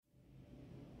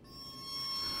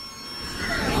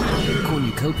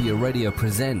Utopia Radio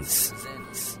presents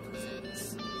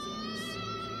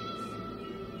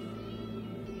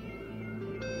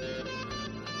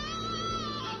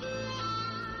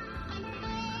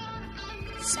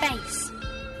Space.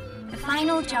 The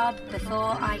final job before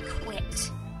I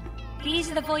quit. These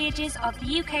are the voyages of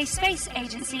the UK Space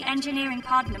Agency Engineering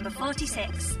Pod number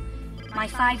 46. My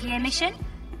 5-year mission?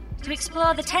 To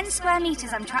explore the 10 square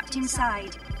metres I'm trapped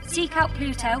inside, seek out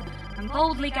Pluto, and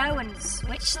boldly go and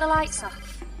switch the lights off.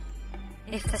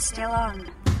 If they're still on.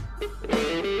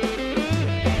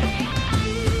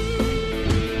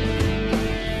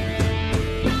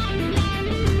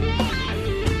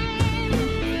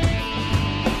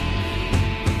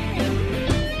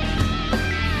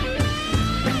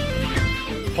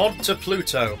 Pod To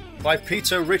Pluto by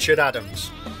Peter Richard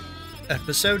Adams.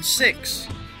 Episode 6.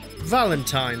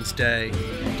 Valentines Day.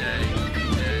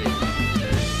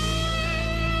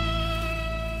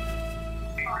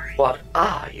 What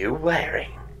are you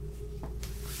wearing?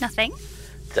 Nothing.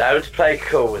 Don't play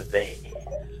cool with me.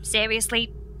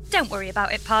 Seriously, don't worry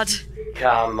about it, Pod.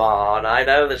 Come on, I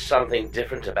know there's something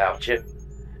different about you.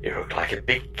 You look like a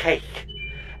big cake.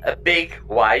 A big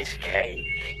white cake.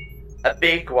 A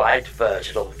big white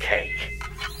virginal cake.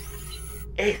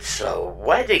 It's a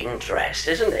wedding dress,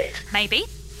 isn't it? Maybe.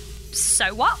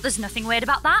 So what? There's nothing weird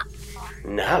about that.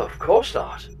 No, of course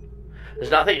not.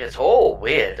 There's nothing at all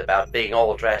weird about being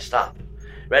all dressed up,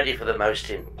 ready for the most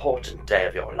important day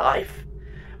of your life,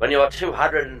 when you're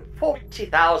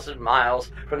 240,000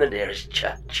 miles from the nearest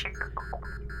church.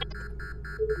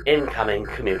 Incoming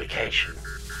communication.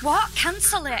 What?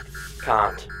 Cancel it.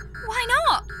 Can't. Why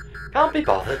not? Can't be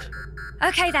bothered.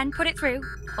 Okay then, put it through.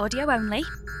 Audio only.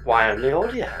 Why only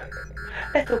audio?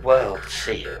 Let the world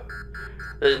see you.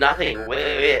 There's nothing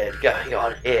weird going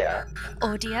on here.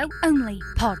 Audio only,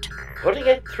 Pod. Putting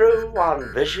it through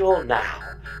on visual now,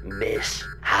 Miss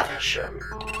Havisham.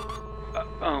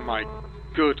 Oh my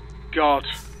good God.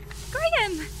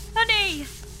 Graham, honey,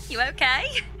 you okay?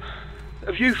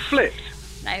 Have you flipped?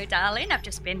 No, darling, I've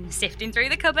just been sifting through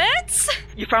the cupboards.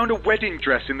 You found a wedding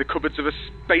dress in the cupboards of a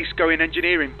space-going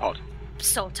engineering pod?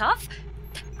 Sort of.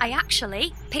 I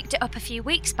actually picked it up a few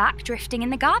weeks back drifting in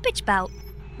the garbage belt.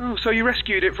 Oh, so you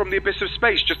rescued it from the abyss of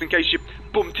space just in case you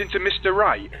bumped into Mr.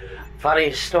 Right?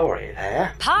 Funny story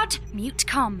there. Pod, mute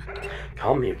com.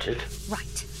 Commuted.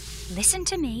 Right. Listen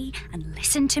to me and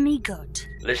listen to me good.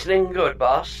 Listening good,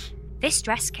 boss. This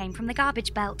dress came from the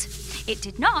garbage belt. It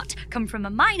did not come from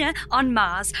a miner on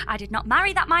Mars. I did not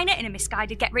marry that miner in a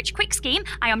misguided get-rich-quick scheme.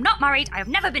 I am not married. I have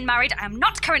never been married. I am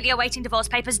not currently awaiting divorce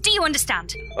papers. Do you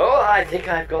understand? Oh, I think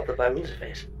I've got the bones of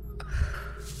it.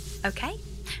 Okay.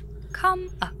 Come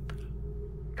up.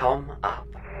 Come up.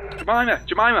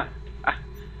 Jemima.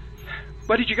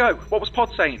 Where did you go? What was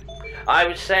Pod saying? I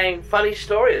was saying funny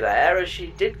story there, as she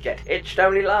did get hitched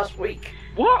only last week.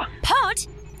 What? Pod,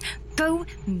 go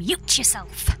mute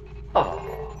yourself.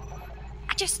 Oh.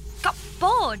 I just got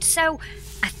bored, so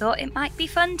I thought it might be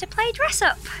fun to play dress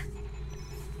up.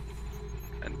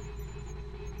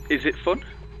 Is it fun?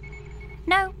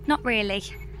 No, not really.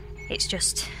 It's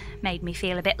just made me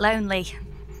feel a bit lonely.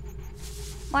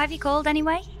 Why have you called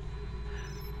anyway?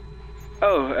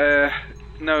 Oh,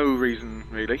 no reason,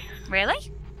 really.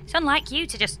 Really? It's unlike you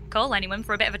to just call anyone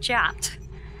for a bit of a chat.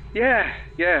 Yeah.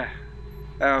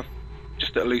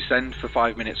 Just at a loose end for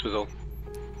 5 minutes was all.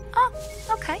 Oh,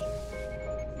 okay.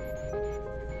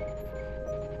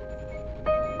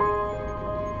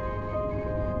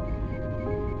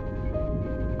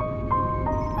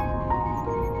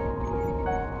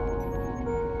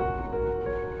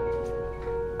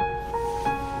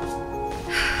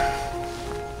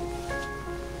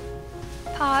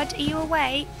 Pod, are you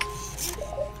awake?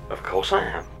 Of course I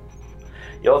am.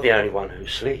 You're the only one who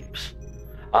sleeps.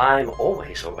 I'm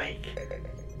always awake.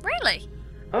 Really?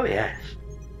 Oh, yes.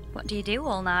 What do you do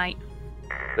all night?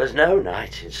 There's no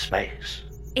night in space.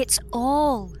 It's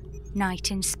all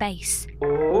night in space.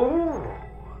 Ooh.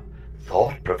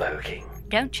 Thought-provoking.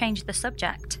 Don't change the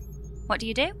subject. What do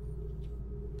you do?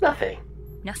 Nothing.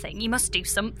 Nothing. You must do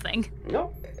something.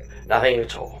 No, nothing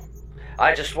at all.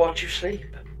 I just watch you sleep.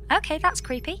 Okay, that's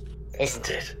creepy. Isn't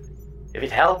it? If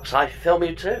it helps, I film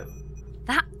you too.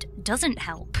 That doesn't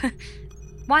help.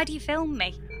 Why do you film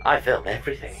me? I film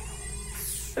everything.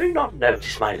 Have you not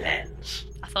noticed my lens?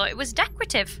 I thought it was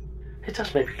decorative. It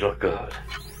does make me look good.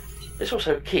 It's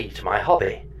also key to my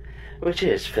hobby, which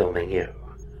is filming you.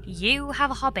 You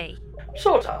have a hobby?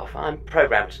 Sort of. I'm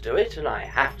programmed to do it, and I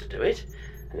have to do it.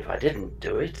 And if I didn't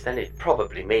do it, then it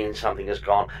probably means something has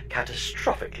gone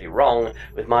catastrophically wrong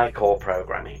with my core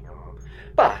programming.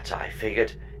 But I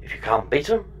figured, if you can't beat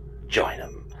 'em, join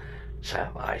 'em. So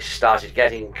I started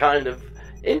getting kind of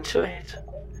into it,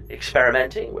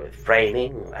 experimenting with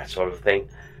framing, that sort of thing.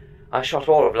 I shot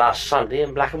all of last Sunday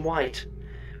in black and white,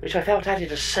 which I felt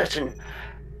added a certain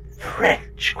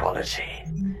French quality.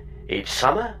 Each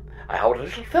summer, I hold a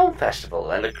little film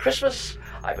festival, and at Christmas,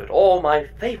 I put all my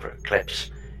favourite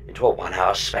clips into a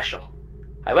 1-hour special.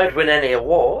 I won't win any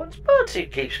awards, but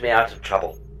it keeps me out of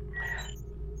trouble.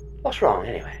 What's wrong,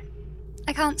 anyway?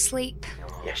 I can't sleep.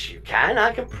 Yes, you can.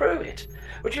 I can prove it.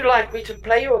 Would you like me to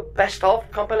play you a best-of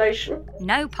compilation?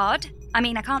 No, Pod. I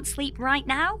mean, I can't sleep right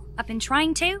now. I've been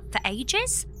trying to for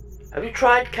ages. Have you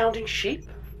tried counting sheep?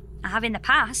 I have in the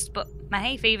past, but my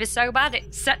hay fever's so bad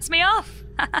it sets me off.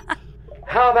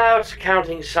 How about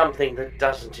counting something that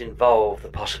doesn't involve the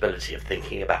possibility of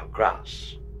thinking about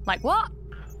grass? Like what?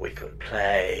 We could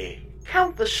play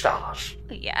Count the Stars.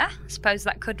 Yeah, I suppose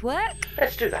that could work.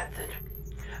 Let's do that then.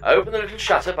 Open the little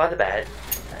shutter by the bed.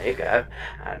 There you go.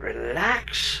 And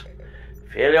relax.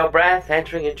 Feel your breath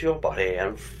entering into your body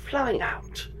and flowing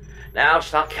out. Now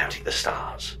start counting the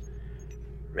stars.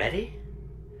 Ready?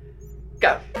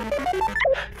 Go.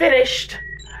 Finished.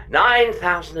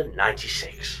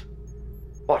 9,096.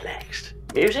 What next?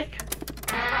 Music?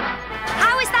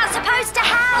 How is that supposed to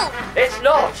help? It's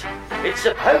not. It's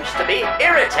supposed to be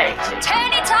irritating.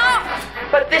 Turn it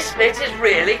off! But this bit is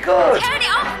really good. Turn it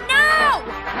off now!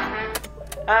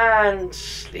 And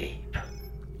sleep.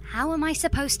 How am I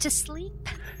supposed to sleep?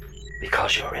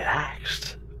 Because you're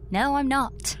relaxed. No, I'm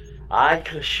not. I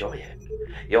can assure you,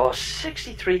 you're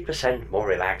 63% more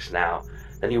relaxed now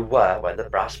than you were when the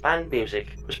brass band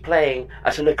music was playing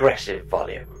at an aggressive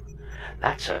volume.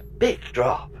 That's a big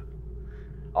drop.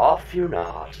 Off you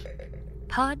nod.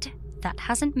 Pod, that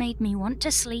hasn't made me want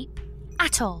to sleep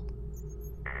at all.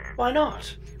 Why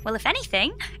not? Well, if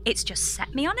anything, it's just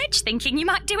set me on edge thinking you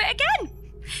might do it again.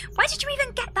 Where did you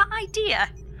even get that idea?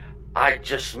 I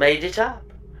just made it up.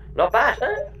 Not bad,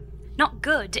 huh? Not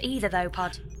good either, though,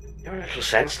 Pod. You're a little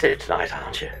sensitive tonight,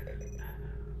 aren't you?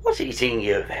 What's eating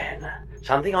you, then?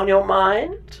 Something on your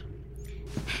mind?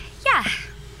 Yeah.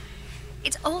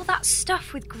 It's all that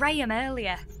stuff with Graham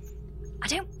earlier. I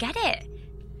don't get it.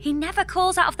 He never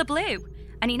calls out of the blue,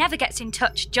 and he never gets in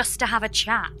touch just to have a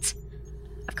chat.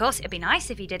 Of course, it'd be nice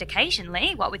if he did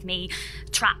occasionally, what with me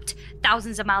trapped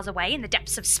thousands of miles away in the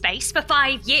depths of space for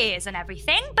 5 years and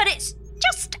everything, but it's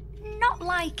just not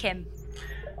like him.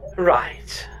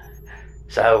 Right.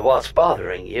 So what's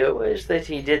bothering you is that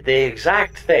he did the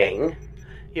exact thing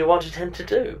you wanted him to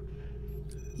do.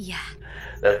 Yeah.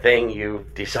 The thing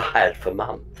you've desired for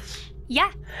months.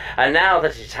 Yeah. And now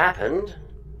that it's happened,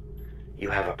 you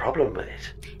have a problem with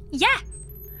it. Yeah.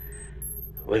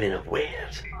 Women are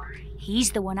weird.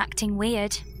 He's the one acting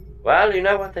weird. Well, you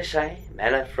know what they say.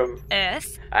 Men are from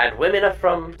Earth. And women are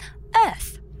from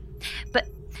Earth. But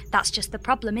that's just the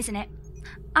problem, isn't it?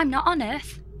 I'm not on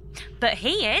Earth. But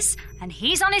he is, and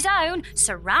he's on his own,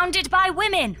 surrounded by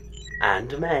women.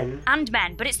 And men. And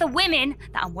men, but it's the women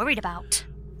that I'm worried about.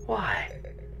 Why?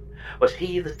 Was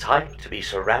he the type to be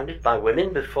surrounded by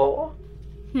women before?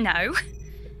 No.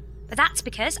 But that's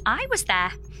because I was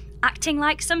there, acting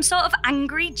like some sort of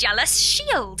angry, jealous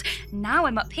shield. Now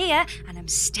I'm up here, and I'm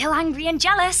still angry and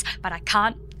jealous, but I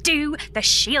can't do the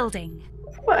shielding.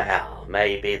 Well,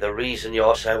 maybe the reason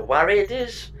you're so worried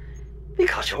is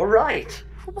because you're right.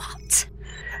 What?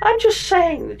 I'm just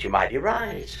saying that you might be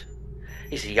right.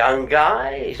 He's a young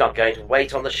guy. He's not going to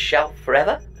wait on the shelf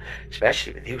forever,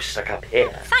 especially with you stuck up here.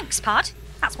 Thanks, Pod.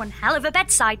 That's one hell of a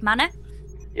bedside manner.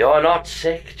 You're not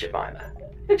sick, Jemima.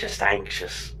 You're just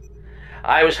anxious.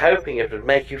 I was hoping it would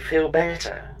make you feel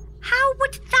better. How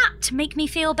would that make me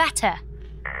feel better?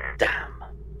 Damn.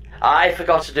 I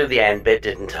forgot to do the end bit,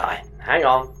 didn't I? Hang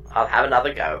on, I'll have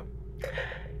another go.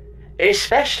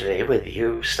 Especially with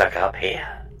you stuck up here.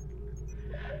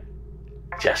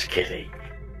 Just kidding.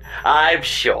 I'm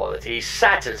sure that he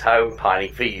sat at home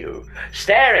pining for you,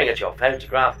 staring at your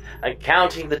photograph and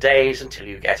counting the days until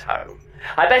you get home.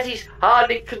 I bet he's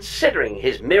hardly considering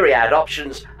his myriad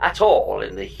options at all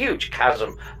in the huge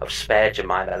chasm of spare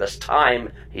Jemima-less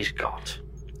time he's got.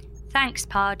 Thanks,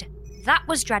 Pod. That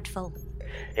was dreadful.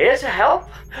 Here to help.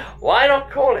 Why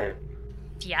not call him?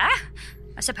 Yeah,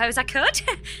 I suppose I could.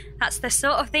 That's the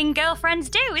sort of thing girlfriends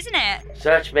do, isn't it?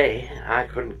 Search me. I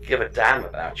couldn't give a damn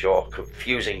about your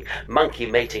confusing monkey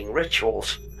mating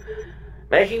rituals.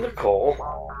 Making the call.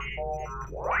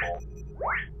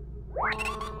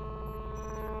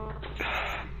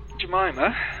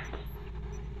 Jemima?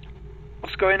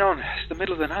 What's going on? It's the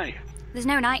middle of the night. There's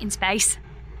no night in space.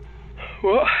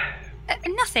 What?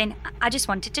 Nothing. I just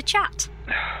wanted to chat.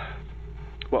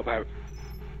 What about?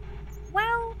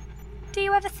 Well, do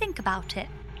you ever think about it?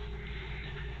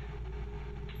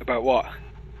 About what?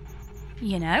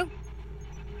 You know.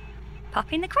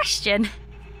 Popping the question.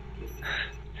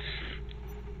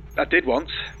 I did once,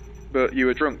 but you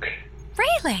were drunk.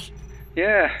 Really?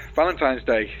 Yeah, Valentine's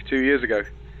Day, 2 years ago.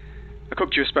 I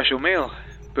cooked you a special meal,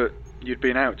 but you'd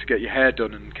been out to get your hair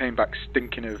done and came back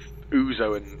stinking of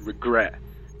ouzo and regret.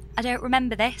 I don't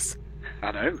remember this.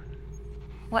 I know.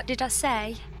 What did I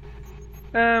say?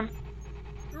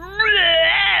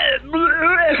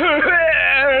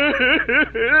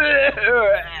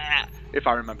 If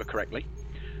I remember correctly.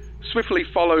 Swiftly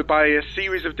followed by a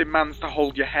series of demands to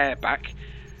hold your hair back,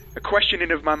 a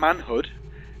questioning of my manhood,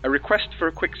 a request for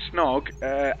a quick snog,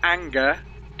 anger,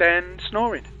 then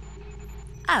snoring.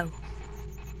 Oh.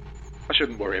 I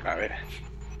shouldn't worry about it.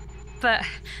 But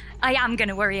I am going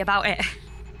to worry about it.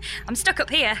 I'm stuck up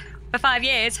here for 5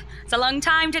 years. It's a long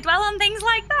time to dwell on things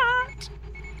like that.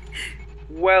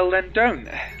 Well, then don't.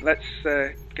 Let's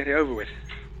get it over with.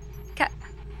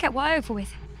 Get what over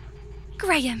with?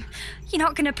 Graham, you're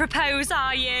not going to propose,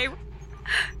 are you?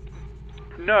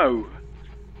 No.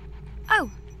 Oh.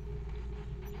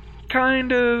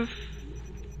 Kind of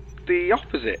the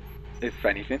opposite, if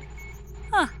anything.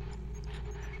 Huh.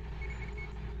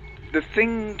 The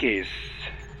thing is,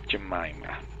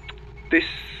 Jemima, this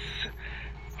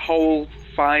whole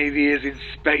 5 years in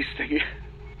space thing,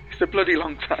 it's a bloody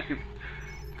long time.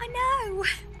 I know.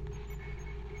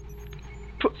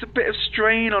 Puts a bit of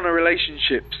strain on a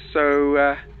relationship,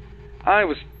 so I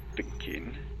was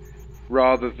thinking,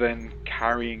 rather than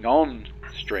carrying on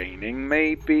straining,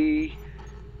 maybe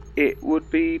it would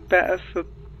be better for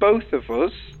both of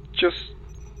us just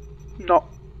not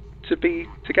to be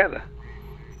together.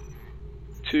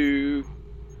 To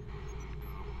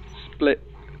split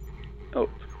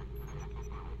up.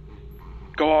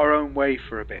 Go our own way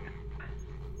for a bit.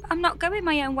 I'm not going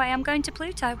my own way, I'm going to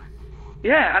Pluto.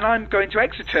 Yeah, and I'm going to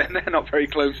Exeter, and they're not very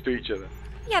close to each other.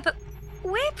 Yeah, but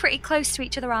we're pretty close to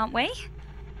each other, aren't we?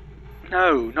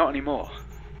 No, not anymore.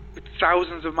 We're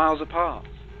thousands of miles apart.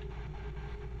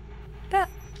 But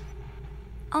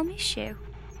I'll miss you.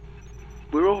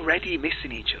 We're already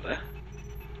missing each other.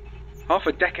 Half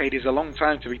a decade is a long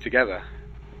time to be together,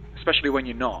 especially when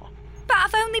you're not. But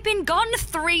I've only been gone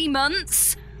 3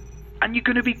 months. And you're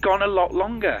going to be gone a lot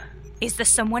longer. Is there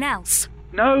someone else?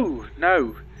 No.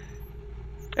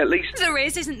 At least... There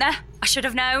is, isn't there? I should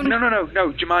have known.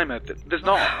 No, Jemima, there's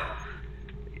not.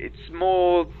 It's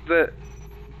more that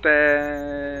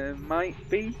there might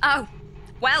be. Oh,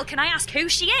 well, can I ask who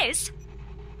she is?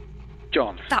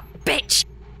 John. That bitch!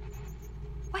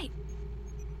 Wait.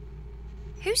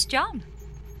 Who's John?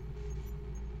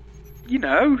 You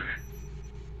know.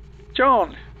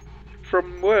 John.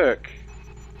 From work.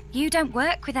 You don't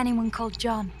work with anyone called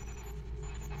John.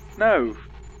 No.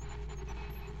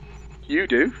 You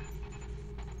do.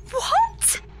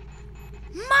 What?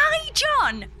 My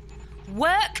John?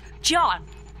 Work John?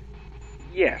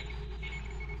 Yes.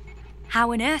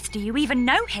 How on earth do you even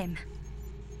know him?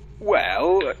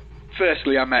 Well,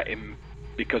 firstly I met him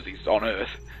because he's on Earth.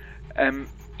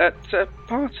 At a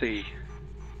party.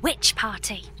 Which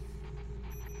party?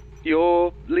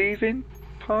 Your leaving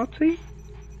party?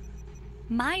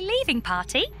 My leaving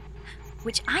party?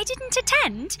 Which I didn't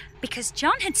attend because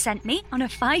John had sent me on a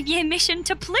 5-year mission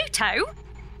to Pluto?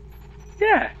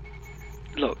 Yeah.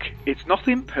 Look, it's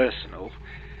nothing personal.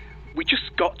 We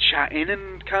just got chatting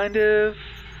and kind of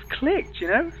clicked, you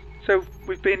know? So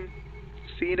we've been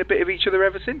seeing a bit of each other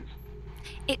ever since.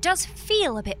 It does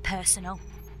feel a bit personal.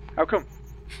 How come?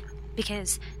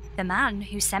 Because the man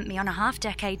who sent me on a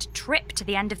half-decade trip to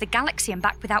the end of the galaxy and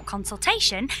back without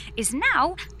consultation is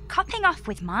now copping off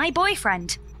with my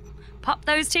boyfriend. Pop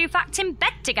those two facts in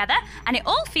bed together and it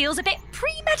all feels a bit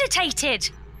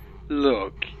premeditated.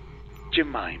 Look,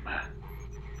 Jemima,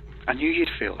 I knew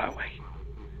you'd feel that way.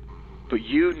 But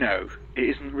you know it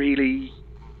isn't really...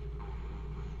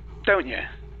 Don't you?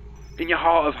 In your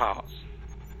heart of hearts.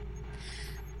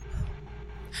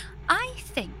 I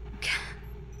think...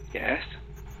 Yes?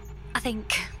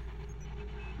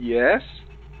 Yes?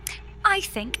 I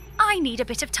think I need a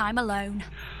bit of time alone.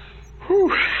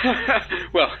 Whew.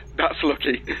 Well, that's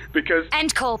lucky, because...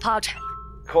 End call, Pod.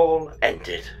 Call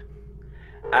ended.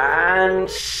 And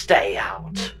stay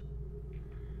out.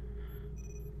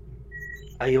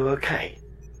 Are you okay?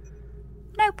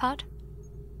 No, Pod.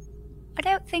 I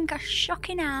don't think I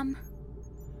shocking am.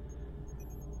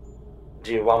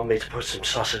 Do you want me to put some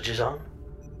sausages on?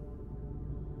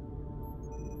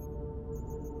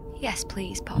 Yes,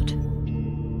 please, Pod.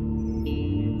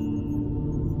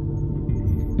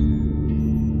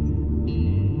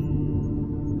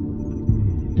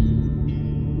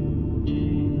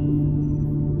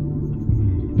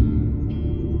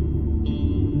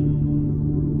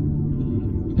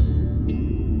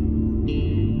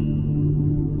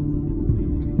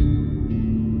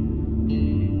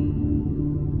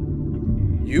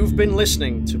 You've been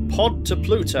listening to Pod To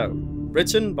Pluto,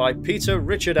 written by Peter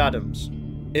Richard Adams.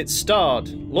 It starred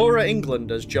Laura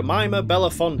England as Jemima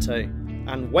Belafonte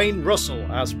and Wayne Russell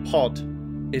as Pod.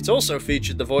 It also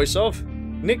featured the voice of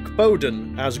Nick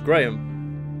Bowden as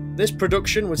Graham. This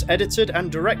production was edited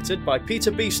and directed by Peter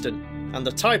Beeston, and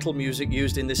the title music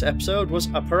used in this episode was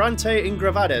Apparente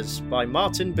Ingravades by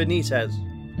Martin Benitez.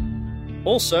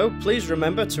 Also, please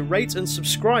remember to rate and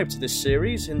subscribe to this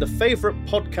series in the favourite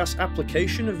podcast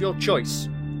application of your choice.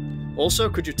 Also,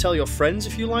 could you tell your friends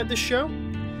if you like this show?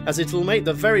 As it will make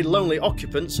the very lonely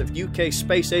occupants of UK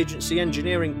Space Agency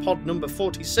Engineering Pod number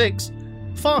 46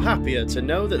 far happier to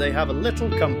know that they have a little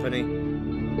company.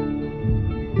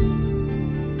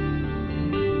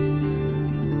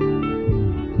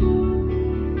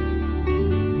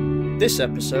 This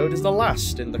episode is the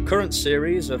last in the current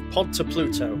series of Pod To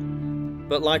Pluto.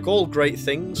 But like all great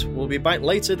things, we'll be back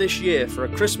later this year for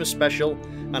a Christmas special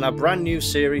and a brand new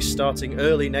series starting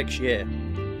early next year.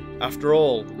 After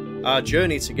all, our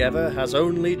journey together has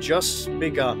only just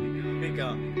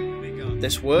begun.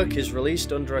 This work is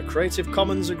released under a Creative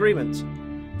Commons agreement.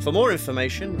 For more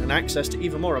information and access to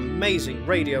even more amazing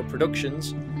radio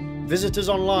productions, visit us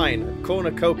online at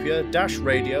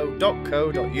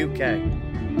cornucopia-radio.co.uk.